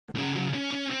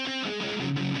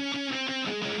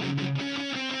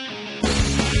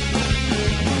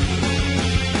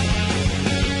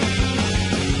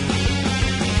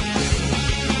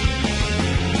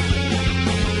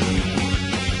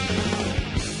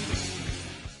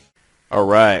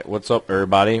Alright, what's up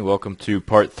everybody? Welcome to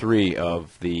part 3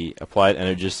 of the Applied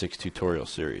Energistics tutorial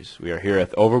series. We are here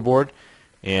at the overboard,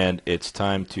 and it's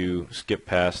time to skip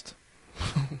past...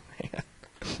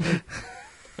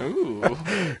 Ooh.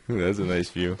 That's a nice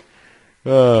view.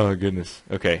 Oh, goodness.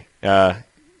 Okay,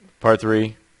 part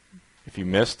 3, if you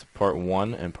missed part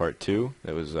 1 and part 2,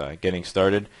 that was getting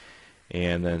started,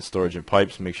 and then storage and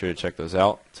pipes, make sure to check those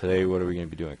out. Today, what are we going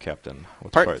to be doing, Captain?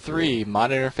 What's Part 3,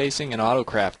 mod interfacing and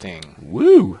autocrafting.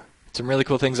 Woo! Some really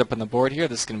cool things up on the board here.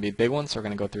 This is going to be a big one, so we're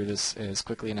going to go through this as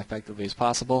quickly and effectively as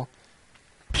possible.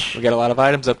 We got a lot of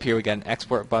items up here. We got an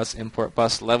export bus, import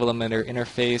bus, level emitter,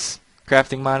 interface,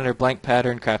 crafting monitor, blank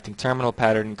pattern, crafting terminal,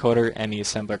 pattern encoder, ME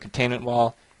assembler containment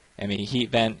wall, ME heat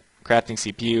vent, crafting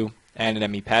CPU, and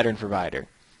an ME pattern provider.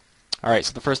 Alright,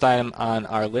 so the first item on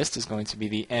our list is going to be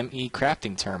the ME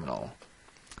crafting terminal.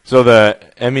 So the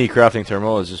ME crafting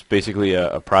terminal is just basically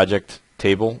a project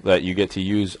table that you get to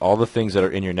use all the things that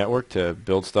are in your network to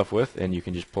build stuff with, and you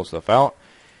can just pull stuff out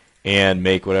and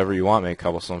make whatever you want, make a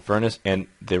cobblestone furnace, and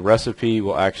the recipe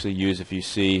will actually use, if you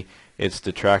see, it's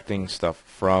detracting stuff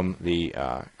from the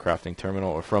crafting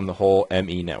terminal or from the whole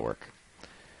ME network.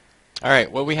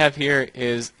 Alright, what we have here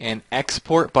is an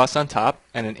export bus on top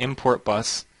and an import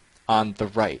bus on the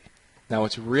right. Now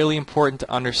it's really important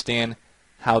to understand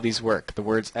how these work. The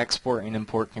words export and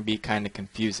import can be kind of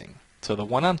confusing. So the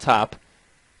one on top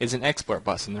is an export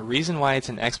bus, and the reason why it's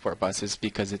an export bus is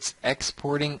because it's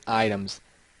exporting items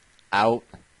out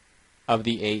of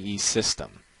the AE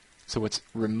system. So it's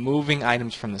removing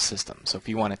items from the system. So if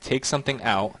you want to take something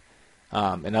out,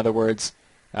 in other words,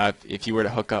 if you were to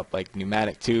hook up like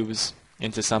pneumatic tubes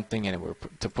into something and it were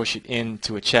to push it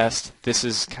into a chest, this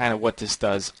is kind of what this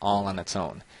does all on its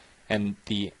own. And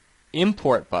the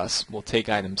import bus will take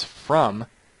items from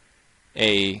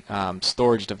a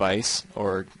storage device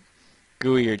or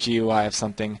GUI or GUI of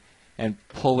something and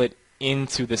pull it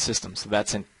into the system. So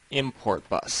that's an import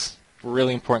bus.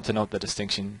 Really important to note the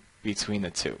distinction between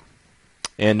the two.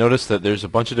 And notice that there's a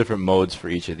bunch of different modes for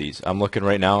each of these. I'm looking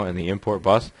right now in the import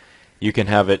bus. You can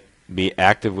have it be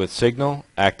active with signal,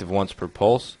 active once per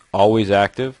pulse, always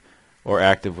active, or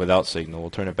active without signal. We'll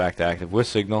turn it back to active with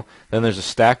signal. Then there's a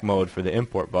stack mode for the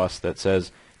import bus that says,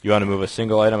 do you want to move a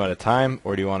single item at a time,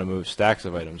 or do you want to move stacks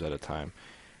of items at a time?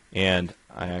 And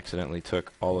I accidentally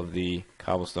took all of the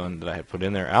cobblestone that I had put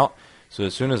in there out. So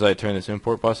as soon as I turn this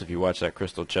import bus, if you watch that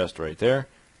crystal chest right there,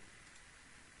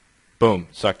 boom,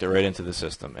 sucked it right into the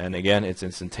system. And again, it's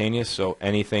instantaneous, so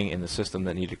anything in the system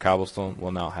that needed cobblestone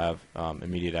will now have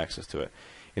immediate access to it.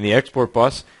 In the export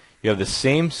bus, you have the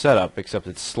same setup, except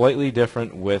it's slightly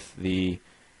different with the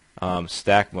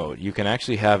stack mode. You can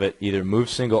actually have it either move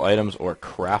single items or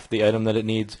craft the item that it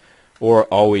needs, or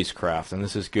always craft. And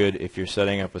this is good if you're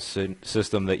setting up a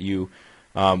system that you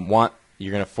want,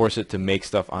 you're going to force it to make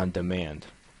stuff on demand.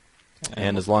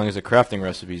 And as long as the crafting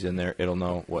recipe's in there, it'll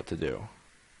know what to do.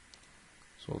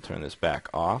 So we'll turn this back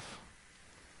off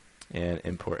and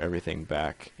import everything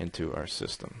back into our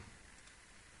system.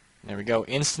 There we go.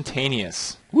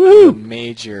 Instantaneous. Woo!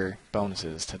 Major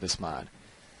bonuses to this mod.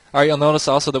 Alright, you'll notice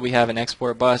also that we have an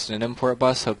export bus and an import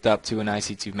bus hooked up to an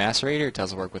IC2 macerator. It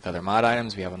does work with other mod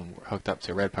items. We have one hooked up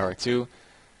to Red Power 2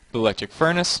 Blue Electric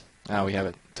Furnace. We have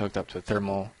it hooked up to a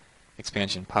thermal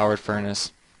expansion powered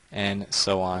furnace, and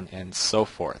so on and so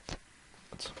forth.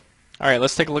 Alright,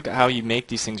 let's take a look at how you make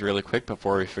these things really quick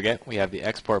before we forget. We have the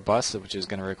export bus, which is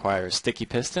going to require a sticky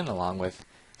piston along with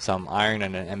some iron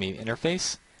and an ME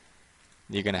interface.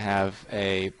 You're going to have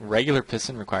a regular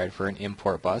piston required for an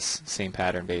import bus, same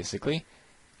pattern basically.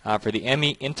 For the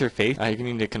ME interface, you're going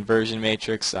to need a conversion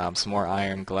matrix, some more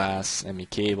iron, glass, ME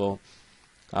cable.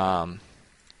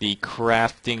 The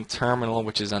crafting terminal,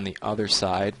 which is on the other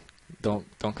side. Don't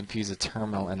confuse the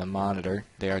terminal and the monitor.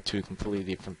 They are two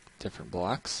completely different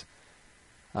blocks.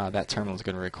 That terminal is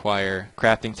going to require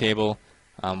crafting table,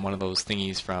 one of those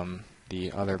thingies from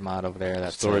the other mod over there.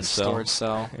 That's storage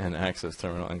cell, and access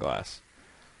terminal and glass.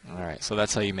 Alright, so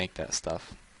that's how you make that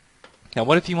stuff. Now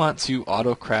what if you want to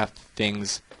autocraft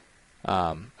things,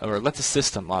 or let the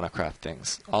system autocraft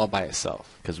things all by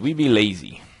itself? Because we be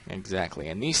lazy. Exactly,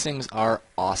 and these things are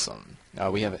awesome.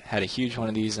 We have had a huge one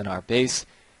of these in our base,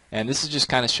 and this is just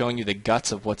kind of showing you the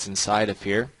guts of what's inside of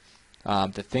here.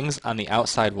 The things on the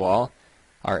outside wall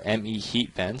are ME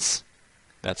heat vents.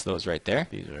 That's those right there.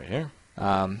 These right here.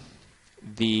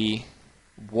 The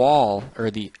wall, or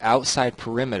the outside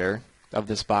perimeter of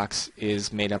this box,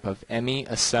 is made up of ME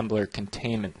assembler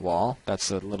containment wall. That's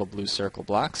the little blue circle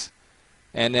blocks.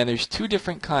 And then there's two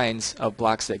different kinds of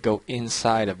blocks that go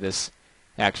inside of this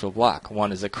actual block.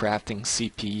 One is a crafting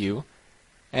CPU,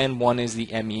 and one is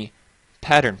the ME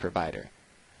pattern provider.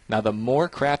 Now the more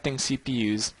crafting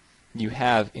CPUs you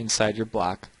have inside your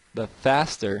block, the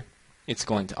faster it's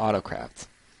going to autocraft.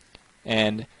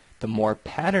 And the more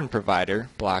pattern provider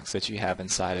blocks that you have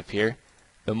inside of here,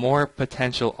 the more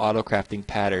potential autocrafting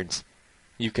patterns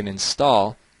you can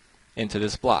install into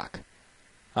this block.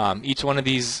 Each one of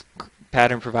these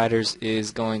pattern providers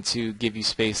is going to give you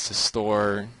space to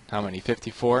store, how many,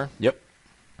 54? Yep.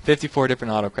 54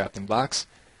 different autocrafting blocks.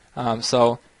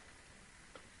 So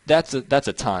that's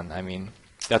a ton. I mean,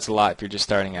 that's a lot if you're just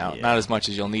starting out. Yeah. Not as much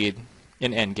as you'll need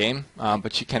in endgame,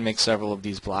 but you can make several of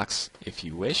these blocks if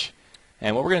you wish.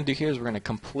 And what we're going to do here is we're going to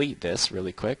complete this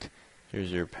really quick.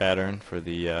 Here's your pattern for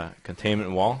the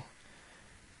containment wall,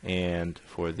 and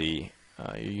for the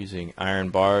you're using iron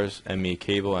bars, ME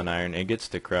cable, and iron ingots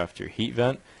to craft your heat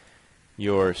vent.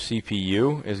 Your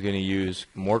CPU is going to use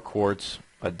more quartz,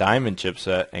 a diamond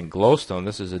chipset, and glowstone.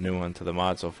 This is a new one to the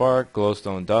mod so far.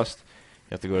 Glowstone dust.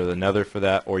 You have to go to the nether for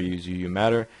that, or use UU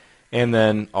matter. And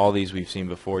then all these we've seen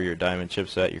before: your diamond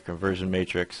chipset, your conversion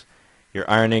matrix, your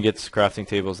iron ingots, crafting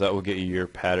tables. That will get you your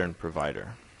pattern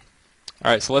provider.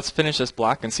 Alright, so let's finish this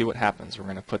block and see what happens. We're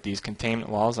going to put these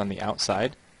containment walls on the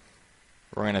outside.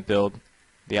 We're going to build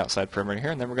the outside perimeter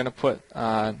here, and then we're going to put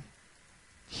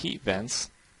heat vents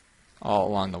all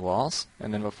along the walls.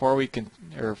 And then before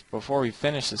we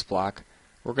finish this block,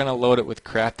 we're going to load it with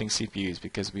crafting CPUs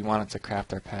because we want it to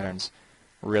craft our patterns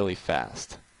really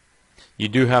fast. You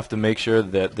do have to make sure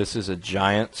that this is a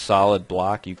giant solid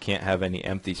block. You can't have any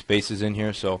empty spaces in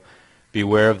here, so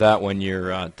beware of that when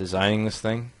you're designing this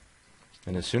thing.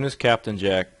 And as soon as Captain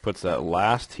Jack puts that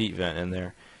last heat vent in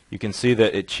there, you can see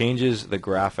that it changes the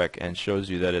graphic and shows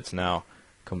you that it's now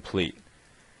complete.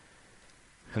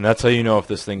 And that's how you know if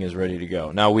this thing is ready to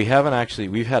go. Now we've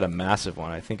had a massive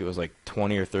one. I think it was like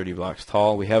 20 or 30 blocks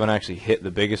tall. We haven't actually hit the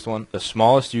biggest one. The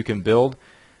smallest you can build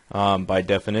by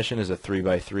definition is a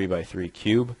 3x3x3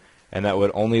 cube, and that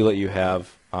would only let you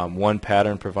have one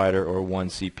pattern provider or one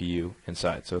CPU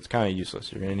inside. So it's kind of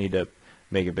useless. You're going to need to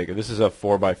make it bigger. This is a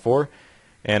 4x4,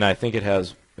 and I think it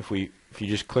has, if you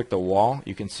just click the wall,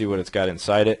 you can see what it's got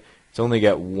inside it. It's only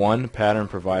got one pattern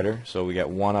provider, so we got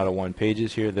 1 out of 1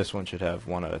 pages here. This one should have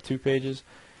 1 out of 2 pages,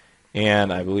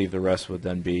 and I believe the rest would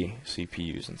then be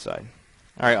CPUs inside.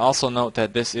 Alright, also note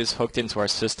that this is hooked into our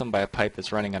system by a pipe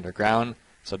that's running underground.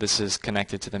 So this is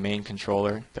connected to the main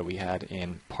controller that we had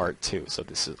in part 2. So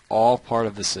this is all part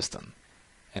of the system.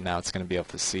 And now it's going to be able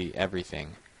to see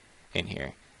everything in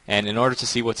here. And in order to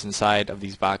see what's inside of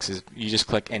these boxes, you just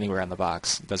click anywhere on the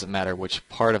box. It doesn't matter which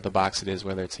part of the box it is,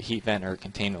 whether it's a heat vent or a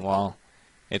containment wall.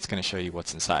 It's going to show you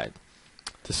what's inside.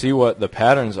 To see what the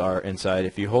patterns are inside,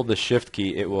 if you hold the shift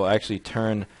key, it will actually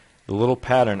turn the little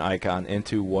pattern icon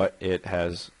into what it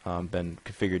has been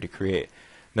configured to create.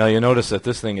 Now you'll notice that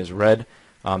this thing is red.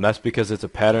 That's because it's a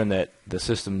pattern that the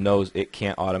system knows it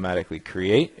can't automatically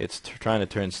create. It's trying to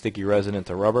turn sticky resin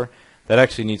into rubber. That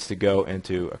actually needs to go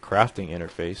into a crafting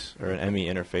interface or an ME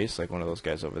interface, like one of those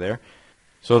guys over there.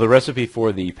 So the recipe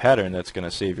for the pattern that's going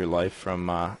to save your life from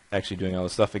actually doing all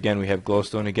this stuff, again, we have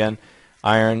glowstone again,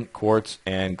 iron, quartz,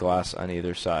 and glass on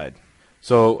either side.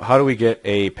 So how do we get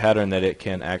a pattern that it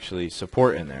can actually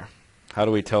support in there? How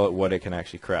do we tell it what it can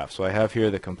actually craft? So I have here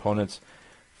the components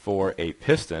for a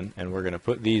piston, and we're going to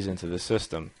put these into the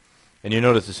system. And you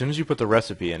notice as soon as you put the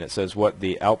recipe in, it says what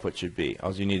the output should be.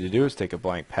 All you need to do is take a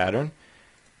blank pattern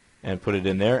and put it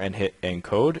in there and hit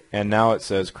encode, and now it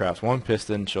says crafts 1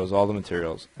 piston, shows all the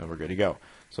materials, and we're good to go.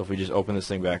 So if we just open this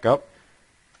thing back up,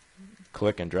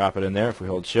 click and drop it in there, if we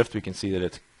hold shift we can see that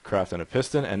it's crafting a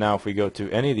piston. And now if we go to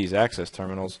any of these access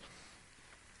terminals,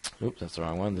 oops, that's the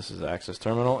wrong one, this is the access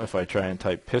terminal. If I try and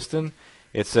type piston,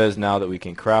 it says now that we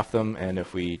can craft them, and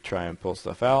if we try and pull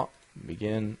stuff out,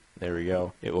 begin, there we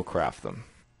go, it will craft them.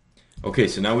 Okay,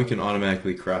 so now we can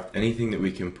automatically craft anything that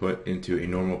we can put into a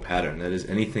normal pattern. That is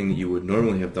anything that you would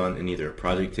normally have done in either a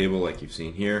project table like you've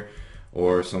seen here,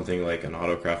 or something like an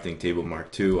Autocrafting table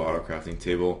Mark II, Autocrafting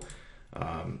table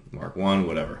Mark I,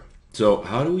 whatever. So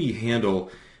how do we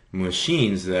handle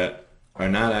machines that are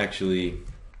not actually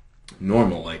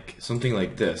normal, like something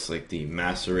like this, like the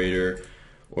macerator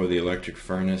or the electric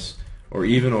furnace, or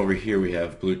even over here we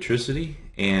have bluetricity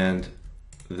and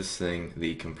this thing,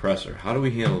 the compressor. How do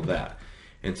we handle that?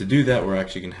 And to do that, we're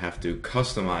actually going to have to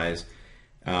customize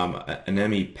an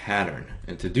ME pattern.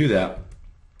 And to do that,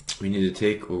 we need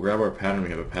to we'll grab our pattern. We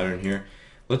have a pattern here.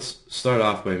 Let's start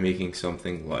off by making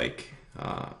something like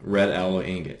red alloy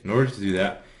ingot. In order to do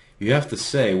that, you have to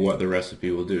say what the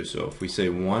recipe will do. So if we say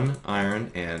 1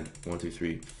 iron and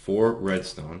 4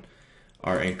 redstone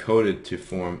are encoded to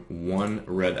form 1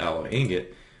 red alloy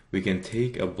ingot, we can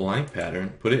take a blank pattern,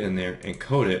 put it in there,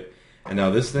 encode it, and now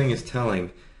this thing is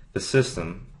telling the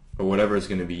system, or whatever is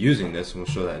going to be using this, and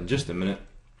we'll show that in just a minute,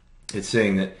 it's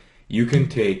saying that you can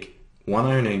take 1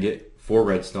 iron ingot, 4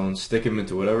 redstone, stick them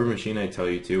into whatever machine I tell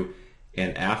you to,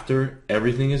 and after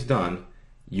everything is done,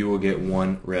 you will get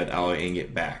 1 red alloy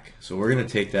ingot back. So we're going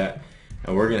to take that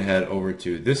and we're going to head over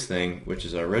to this thing, which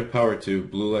is our red power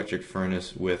tube blue electric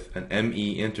furnace with an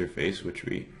ME interface, which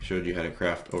we showed you how to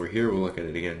craft over here. We'll look at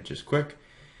it again just quick.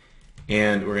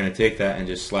 And we're going to take that and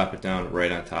just slap it down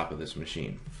right on top of this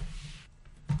machine.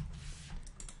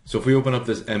 So if we open up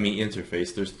this ME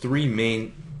interface, there's 3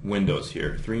 main windows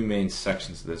here, 3 main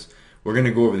sections of this. We're going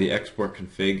to go over the export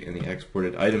config and the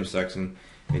exported item section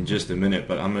in just a minute,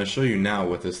 but I'm going to show you now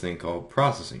what this thing called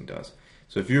processing does.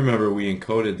 So if you remember, we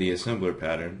encoded the assembler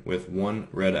pattern with 1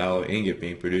 red alloy ingot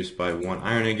being produced by 1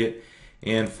 iron ingot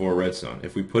and 4 redstone.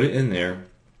 If we put it in there,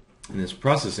 in this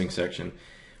processing section,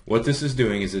 what this is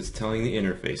doing is it's telling the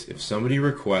interface, if somebody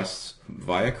requests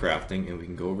via crafting, and we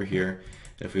can go over here,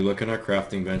 if we look at our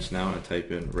crafting bench now and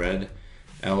type in red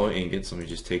alloy ingots, let me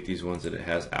just take these ones that it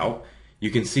has out, you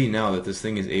can see now that this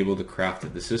thing is able to craft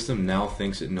it. The system now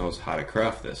thinks it knows how to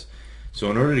craft this. So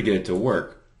in order to get it to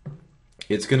work,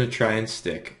 it's going to try and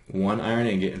stick 1 iron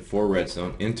ingot and 4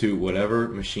 redstone into whatever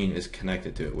machine is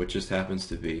connected to it, which just happens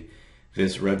to be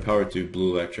this red power tube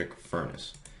blue electric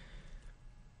furnace.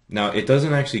 Now it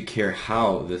doesn't actually care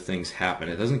how the things happen.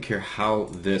 It doesn't care how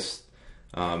this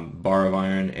bar of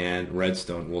iron and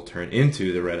redstone will turn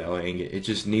into the red alloy ingot. It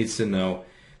just needs to know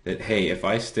that, hey, if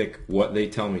I stick what they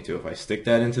tell me to, if I stick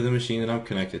that into the machine that I'm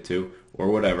connected to or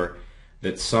whatever,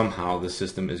 that somehow the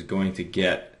system is going to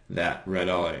get that red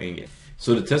alloy ingot.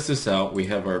 So to test this out, we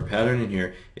have our pattern in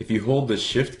here. If you hold the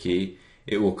shift key,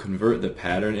 it will convert the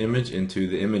pattern image into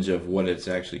the image of what it's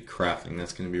actually crafting.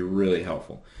 That's going to be really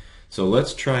helpful. So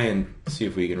let's try and see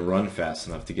if we can run fast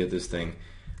enough to get this thing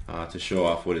to show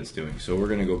off what it's doing. So we're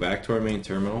going to go back to our main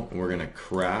terminal and we're going to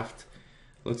craft,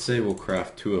 let's say we'll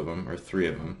craft 2 of them or 3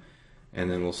 of them,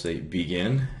 and then we'll say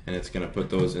begin, and it's going to put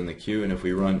those in the queue. And if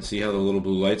we run, see how the little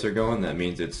blue lights are going? That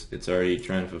means it's already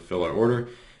trying to fulfill our order,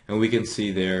 and we can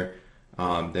see there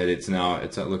that it's now,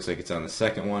 it looks like it's on the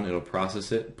second one. It'll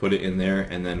process it, put it in there,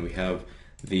 and then we have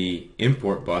the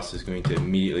import bus is going to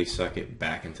immediately suck it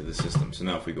back into the system. So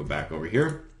now if we go back over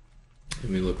here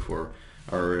and we look for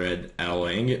our red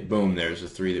alloy ingot, boom, there's the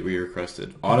 3 that we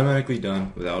requested, automatically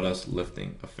done without us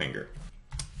lifting a finger.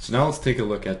 So now let's take a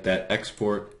look at that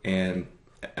export and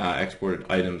exported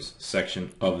items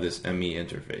section of this ME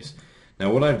interface.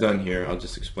 Now what I've done here, I'll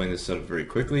just explain this setup very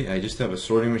quickly. I just have a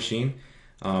sorting machine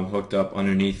hooked up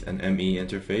underneath an ME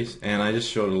interface, and I just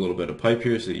showed a little bit of pipe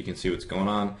here so that you can see what's going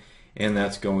on, and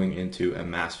that's going into a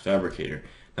mass fabricator.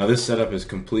 Now this setup is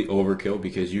complete overkill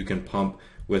because you can pump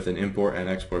with an import and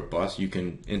export bus. You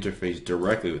can interface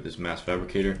directly with this mass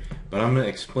fabricator, but I'm going to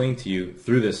explain to you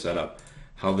through this setup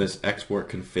how this export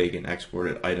config and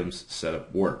exported items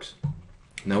setup works.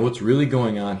 Now what's really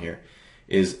going on here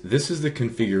is this is the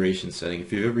configuration setting.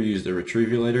 If you've ever used a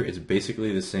retrievulator, it's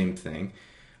basically the same thing.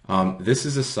 This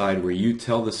is a side where you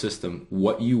tell the system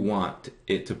what you want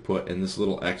it to put in this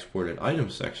little exported item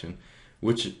section,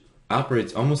 which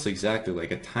operates almost exactly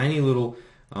like a tiny little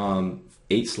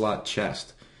 8-slot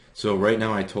chest. So right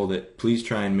now I told it, please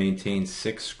try and maintain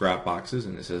 6 scrap boxes,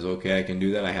 and it says, okay, I can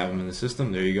do that. I have them in the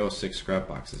system. There you go, 6 scrap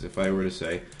boxes. If I were to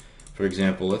say, for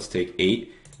example, let's take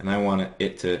 8, and I want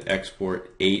it to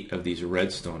export 8 of these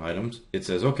redstone items, it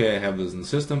says, okay, I have those in the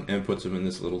system, and puts them in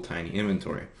this little tiny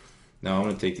inventory. Now I'm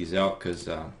going to take these out because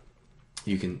I'm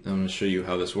going to show you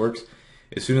how this works.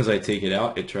 As soon as I take it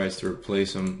out, it tries to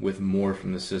replace them with more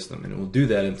from the system, and it will do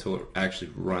that until it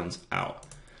actually runs out.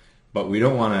 But we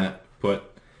don't want to put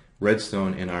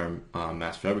redstone in our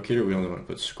mass fabricator. We only want to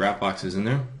put scrap boxes in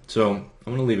there. So I'm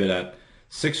going to leave it at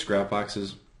 6 scrap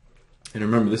boxes. And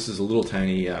remember, this is a little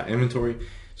tiny inventory,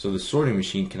 so the sorting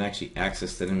machine can actually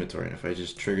access that inventory. And if I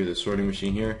just trigger the sorting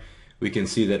machine here, we can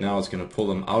see that now it's going to pull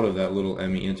them out of that little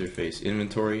ME interface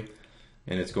inventory,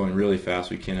 and it's going really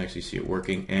fast. We can't actually see it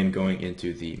working, and going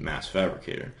into the mass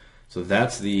fabricator. So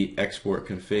that's the export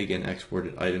config and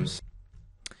exported items.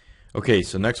 Okay,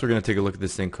 so next we're going to take a look at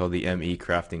this thing called the ME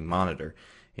crafting monitor.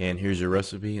 And here's your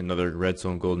recipe: another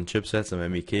redstone golden chipset,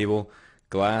 some ME cable,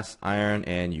 glass, iron,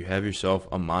 and you have yourself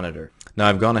a monitor. Now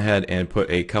I've gone ahead and put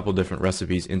a couple different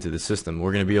recipes into the system.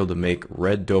 We're going to be able to make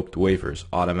red doped wafers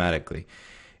automatically.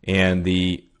 And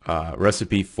the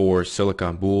recipe for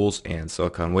silicon boules and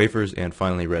silicon wafers and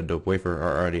finally red dope wafer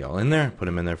are already all in there. Put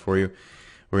them in there for you.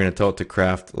 We're going to tell it to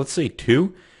craft, let's say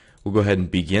 2. We'll go ahead and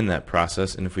begin that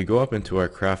process, and if we go up into our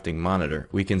crafting monitor,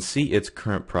 we can see its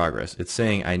current progress. It's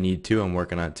saying I need 2, I'm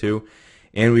working on 2,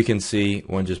 and we can see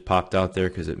one just popped out there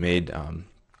because it made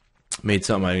made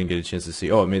something I didn't get a chance to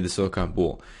see. Oh, it made the silicon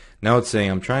bowl. Now it's saying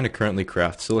I'm trying to currently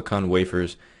craft silicon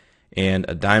wafers and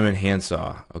a diamond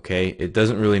handsaw. Okay, it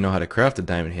doesn't really know how to craft a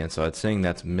diamond handsaw. It's saying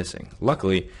that's missing.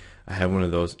 Luckily, I have one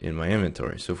of those in my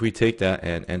inventory. So if we take that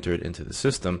and enter it into the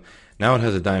system, now it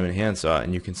has a diamond handsaw,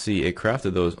 and you can see it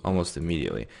crafted those almost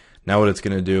immediately. Now what it's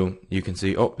going to do, you can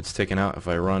see, oh, it's taken out. If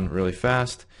I run really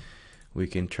fast, we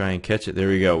can try and catch it. There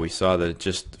we go. We saw that it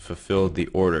just fulfilled the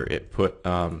order. It put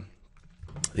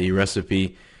the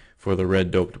recipe for the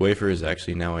red doped wafer is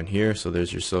actually now in here. So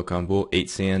there's your silicon bowl, 8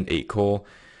 sand, 8 coal.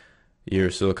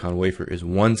 Your silicon wafer is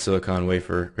 1 silicon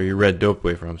wafer, or your red doped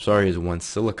wafer, I'm sorry, is 1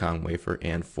 silicon wafer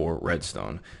and 4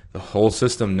 redstone. The whole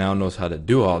system now knows how to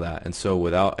do all that. And so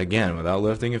without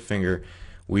lifting a finger,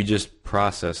 we just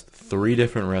processed 3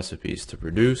 different recipes to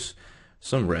produce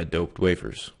some red doped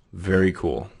wafers. Very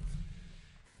cool.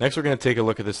 Next, we're going to take a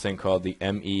look at this thing called the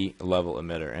ME level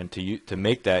emitter, and to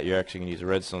make that, you're actually going to use a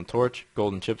redstone torch,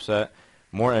 golden chipset,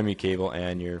 more ME cable,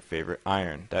 and your favorite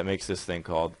iron. That makes this thing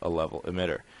called a level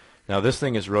emitter. Now, this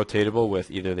thing is rotatable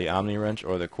with either the Omni wrench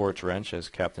or the quartz wrench, as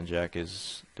Captain Jack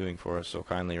is doing for us so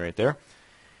kindly right there.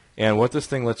 And what this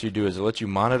thing lets you do is it lets you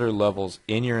monitor levels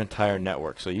in your entire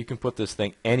network. So you can put this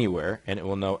thing anywhere, and it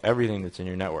will know everything that's in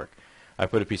your network. I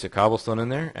put a piece of cobblestone in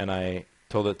there, and I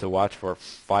told it to watch for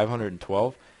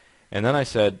 512. And then I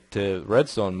said to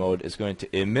redstone mode is going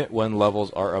to emit when levels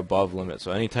are above limit.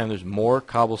 So anytime there's more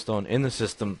cobblestone in the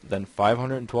system than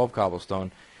 512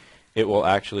 cobblestone, it will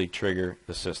actually trigger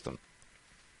the system.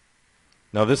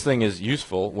 Now this thing is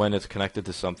useful when it's connected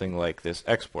to something like this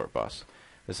export bus.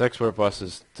 This export bus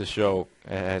is to show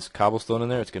it has cobblestone in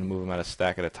there. It's going to move them at a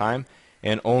stack at a time,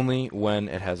 and only when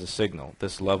it has a signal.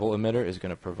 This level emitter is going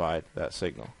to provide that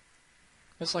signal.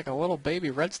 It's like a little baby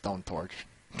redstone torch.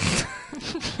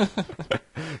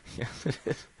 Yes, it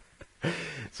is.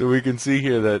 So we can see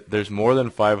here that there's more than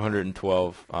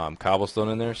 512 cobblestone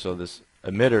in there. So this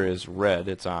emitter is red,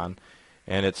 it's on,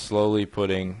 and it's slowly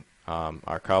putting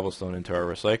our cobblestone into our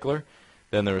recycler.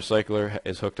 Then the recycler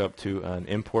is hooked up to an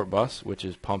import bus, which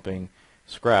is pumping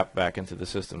scrap back into the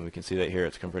system. We can see that here.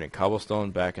 It's converting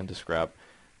cobblestone back into scrap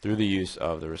through the use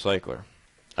of the recycler.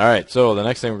 Alright, so the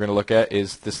next thing we're going to look at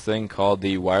is this thing called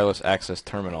the wireless access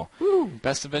terminal. Woo!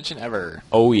 Best invention ever.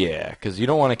 Oh yeah, because you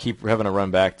don't want to keep having to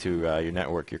run back to your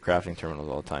network, your crafting terminals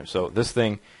all the time. So this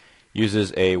thing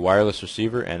uses a wireless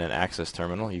receiver and an access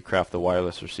terminal. You craft the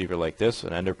wireless receiver like this,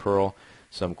 an ender pearl,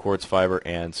 some quartz fiber,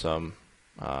 and some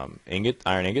iron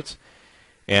ingots.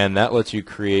 And that lets you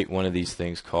create one of these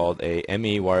things called a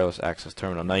ME wireless access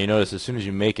terminal. Now you notice as soon as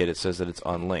you make it, it says that it's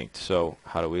unlinked. So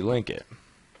how do we link it?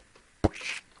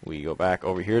 We go back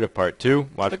over here to part 2,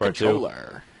 watch part 2,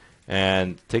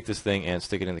 and take this thing and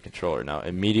stick it in the controller. Now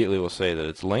immediately we'll say that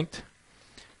it's linked,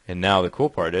 and now the cool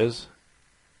part is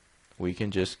we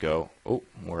can just go, oh,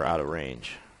 we're out of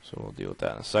range. So we'll deal with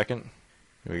that in a second.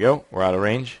 Here we go, we're out of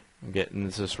range. I'm getting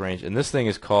into this range, and this thing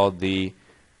is called the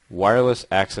wireless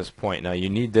access point. Now you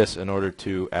need this in order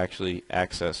to actually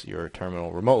access your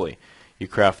terminal remotely. You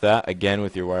craft that again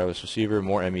with your wireless receiver,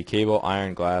 more ME cable,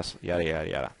 iron, glass, yada yada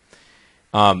yada.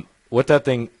 What that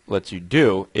thing lets you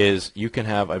do is you can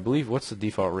have, I believe, what's the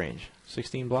default range?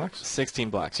 16 blocks? 16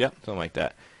 blocks, yep. Something like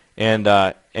that. And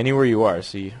anywhere you are,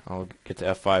 see, I'll get to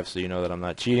F5 so you know that I'm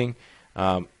not cheating.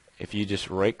 If you just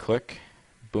right-click,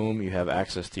 boom, you have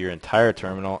access to your entire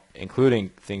terminal, including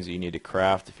things that you need to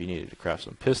craft, if you needed to craft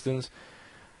some pistons,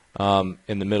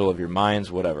 in the middle of your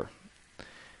mines, whatever.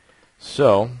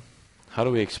 So, how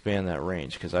do we expand that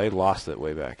range? Because I lost it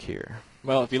way back here.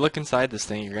 Well, if you look inside this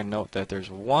thing, you're going to note that there's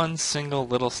one single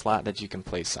little slot that you can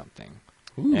place something.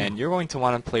 Ooh. And you're going to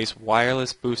want to place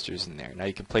wireless boosters in there. Now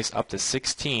you can place up to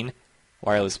 16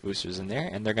 wireless boosters in there,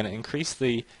 and they're going to increase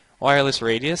the wireless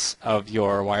radius of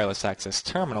your wireless access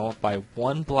terminal by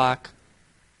 1 block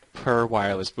per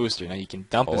wireless booster. Now you can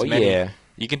dump as many. Yeah.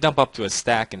 You can dump up to a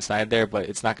stack inside there, but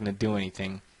it's not going to do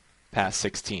anything past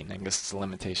 16. I guess it's a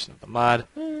limitation of the mod.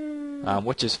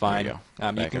 Which is fine.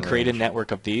 You can create a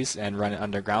network of these and run it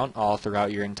underground all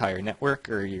throughout your entire network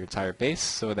or your entire base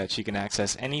so that you can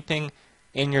access anything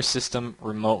in your system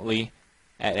remotely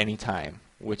at any time,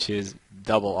 which is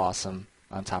double awesome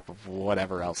on top of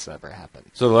whatever else ever happened.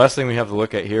 So the last thing we have to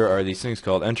look at here are these things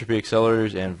called entropy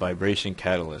accelerators and vibration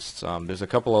catalysts. There's a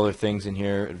couple other things in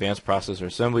here, advanced processor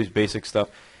assemblies, basic stuff.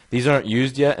 These aren't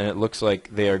used yet, and it looks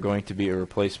like they are going to be a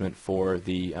replacement for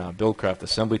the BuildCraft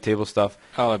assembly table stuff.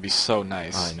 Oh, that'd be so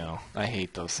nice. I know. I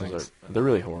hate those things. They're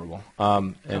really horrible.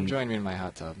 Come join me in my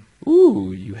hot tub.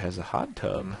 Ooh, you has a hot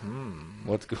tub. Mm-hmm.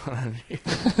 What's going on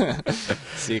here?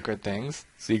 Secret things.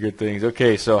 Secret things.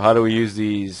 Okay, so how do we use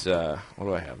these? What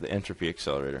do I have? The entropy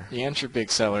accelerator. The entropy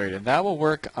accelerator. That will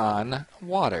work on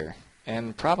water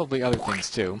and probably other things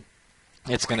too.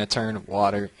 It's going to turn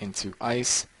water into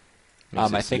ice.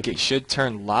 I think it should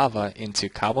turn lava into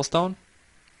cobblestone.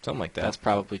 Something like that. That's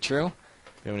probably true.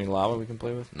 Do you have any lava we can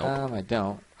play with? Nope. I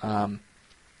don't. And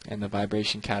the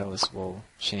vibration catalyst will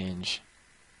change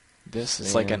this.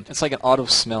 It's like an auto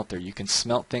smelter. You can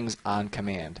smelt things on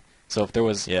command. So if there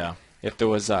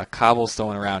was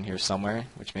cobblestone around here somewhere,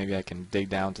 which maybe I can dig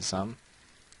down to some.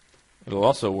 It'll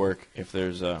also work if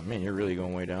there's man, you're really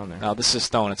going way down there. No, this is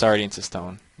stone. It's already into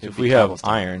stone. So if we have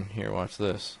iron, here, watch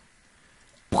this.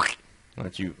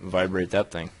 Let you vibrate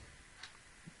that thing.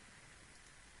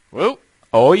 Whoa!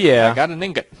 Oh yeah! I got an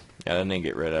ingot. Got an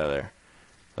ingot right out of there.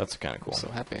 That's kind of cool. I'm so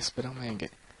happy I spit on my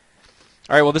ingot.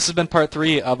 All right, well, this has been part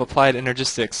 3 of Applied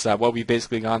Energistics. What we've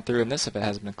basically gone through in this, if it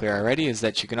hasn't been clear already, is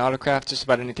that you can autocraft just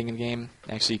about anything in the game.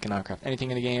 Actually, you can autocraft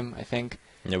anything in the game, I think.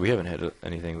 Yeah, we haven't hit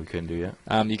anything we couldn't do yet.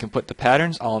 You can put the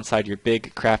patterns all inside your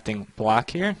big crafting block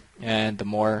here, and the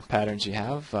more patterns you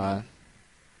have,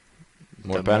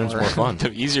 more patterns, more fun.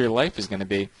 The easier life is going to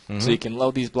be. So you can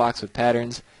load these blocks with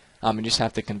patterns. You just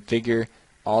have to configure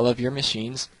all of your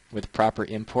machines with proper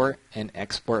import and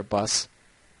export bus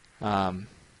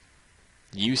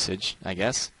usage, I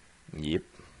guess. Yep.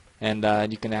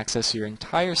 And you can access your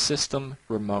entire system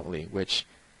remotely, which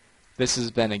this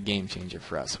has been a game changer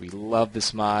for us. We love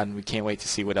this mod, and we can't wait to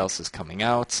see what else is coming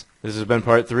out. This has been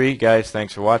part 3. Guys,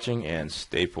 thanks for watching, and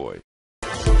stay poised.